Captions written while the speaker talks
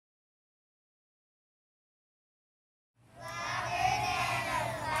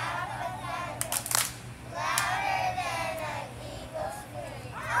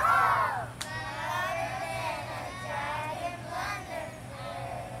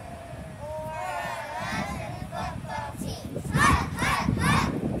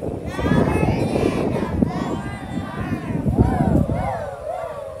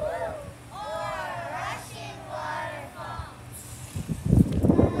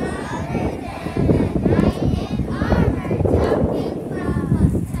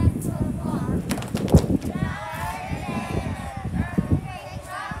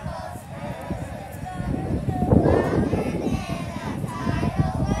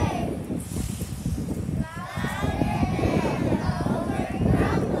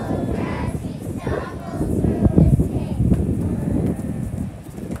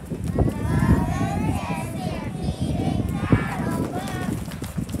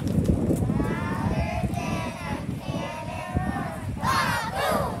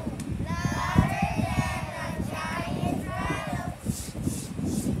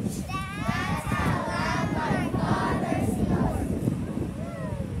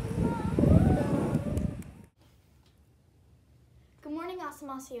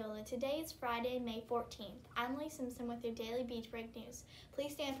Osceola. Today is Friday, May 14th. I'm Lee Simpson with your daily Beach Break News.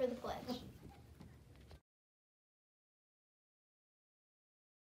 Please stand for the pledge.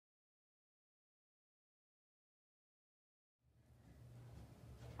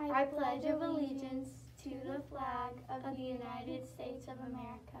 I pledge allegiance to the flag of the United States of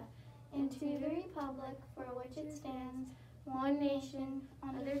America and to the republic for which it stands, one nation,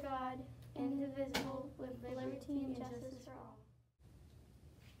 under God, indivisible, with liberty and justice for all.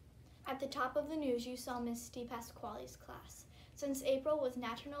 At the top of the news, you saw Misty Pasquale's class. Since April was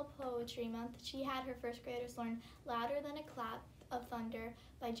National Poetry Month, she had her first graders learn Louder Than a Clap of Thunder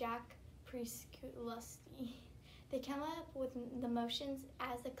by Jack Preskolusky. They came up with the motions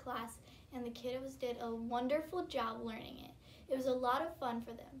as a class, and the kiddos did a wonderful job learning it. It was a lot of fun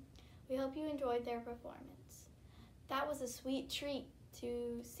for them. We hope you enjoyed their performance. That was a sweet treat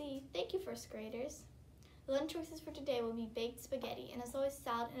to see. Thank you, first graders. The lunch choices for today will be baked spaghetti and, as always,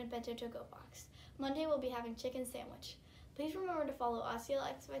 salad in a bento to-go box. Monday we'll be having chicken sandwich. Please remember to follow Osceola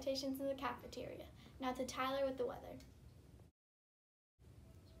expectations in the cafeteria. Now to Tyler with the weather.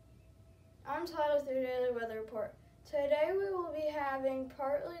 I'm Tyler with your daily weather report. Today we will be having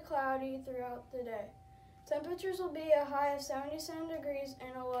partly cloudy throughout the day. Temperatures will be a high of 77 degrees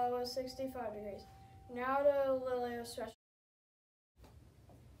and a low of 65 degrees. Now to Lilia Stretch.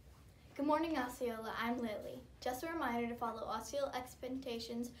 Good morning, Osceola. I'm Lily. Just a reminder to follow Osceola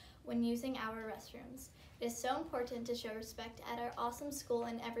expectations when using our restrooms. It is so important to show respect at our awesome school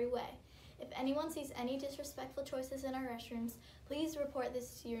in every way. If anyone sees any disrespectful choices in our restrooms, please report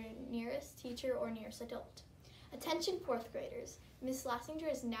this to your nearest teacher or nearest adult. Attention fourth graders. Ms.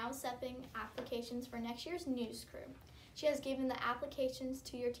 Lassinger is now accepting applications for next year's news crew. She has given the applications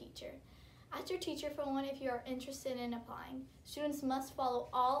to your teacher. Ask your teacher for one if you are interested in applying. Students must follow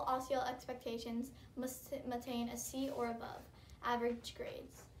all Osceola expectations, must attain a C or above average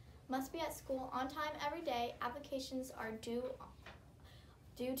grades. Must be at school on time every day. Applications are due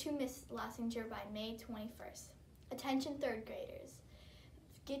to Ms. Lassinger by May 21st. Attention third graders.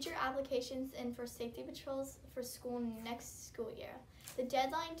 Get your applications in for safety patrols for school next school year. The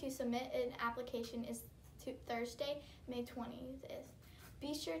deadline to submit an application is Thursday, May 20th.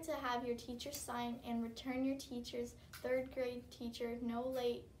 Be sure to have your teacher sign and return your teacher's third grade teacher no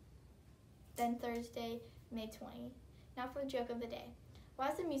late than Thursday, May 20th. Now for the joke of the day. Why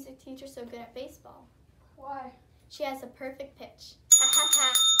is the music teacher so good at baseball? Why? She has a perfect pitch. Ha ha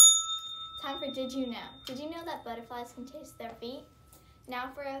ha. Time for Did You Know? Did you know that butterflies can taste their feet? Now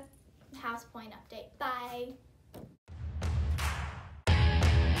for a House Point update. Bye.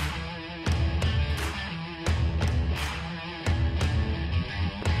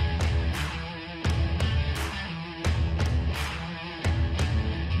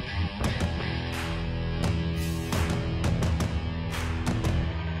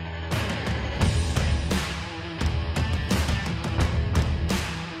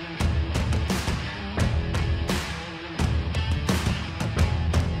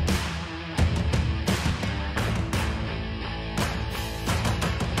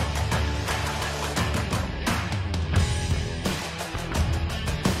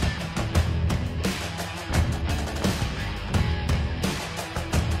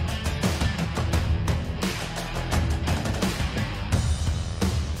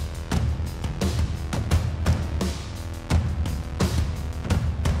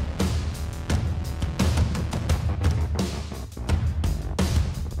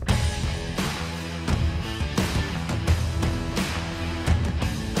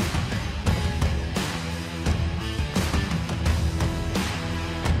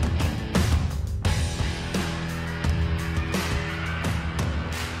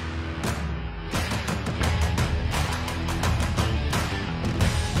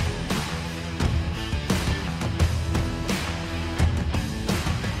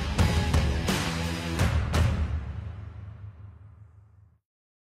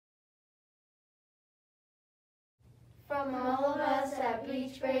 From all of us at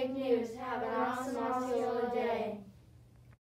Beach Break News, have an awesome Osceola day.